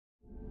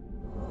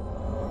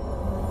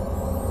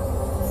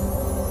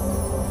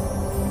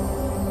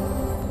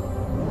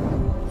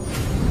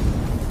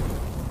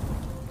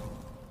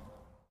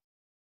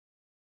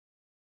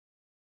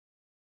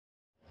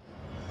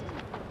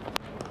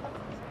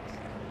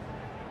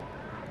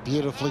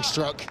Beautifully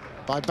struck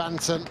by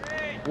Banton.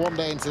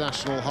 One-day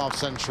international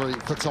half-century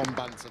for Tom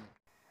Banton.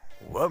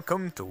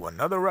 Welcome to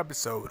another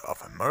episode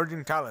of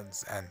Emerging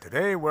Talents, and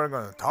today we're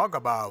going to talk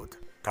about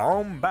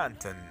Tom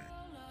Banton.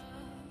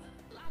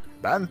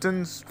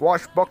 Banton's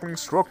swashbuckling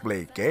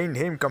strokeplay gained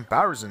him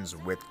comparisons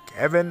with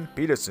Kevin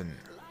Pietersen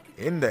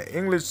in the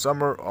English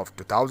summer of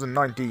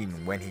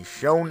 2019 when he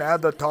shone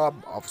at the top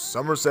of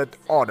Somerset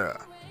order.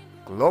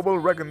 Global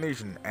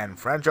recognition and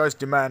franchise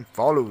demand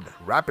followed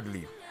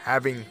rapidly,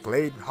 having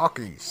played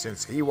hockey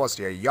since he was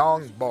a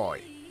young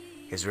boy.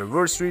 His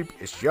reverse sweep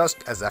is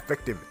just as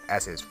effective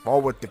as his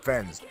forward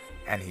defense,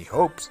 and he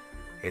hopes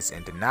his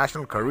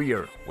international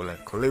career will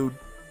include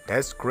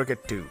Test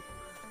cricket too.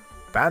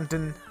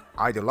 Banton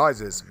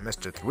idolizes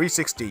Mr.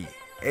 360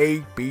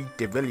 A.B.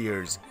 de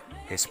Villiers.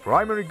 His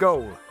primary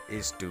goal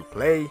is to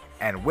play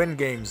and win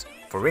games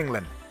for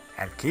England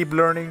and keep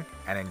learning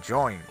and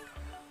enjoying.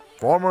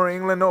 Former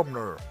England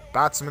opener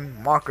batsman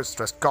Marcus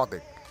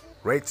Trescothick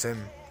rates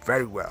him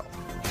very well.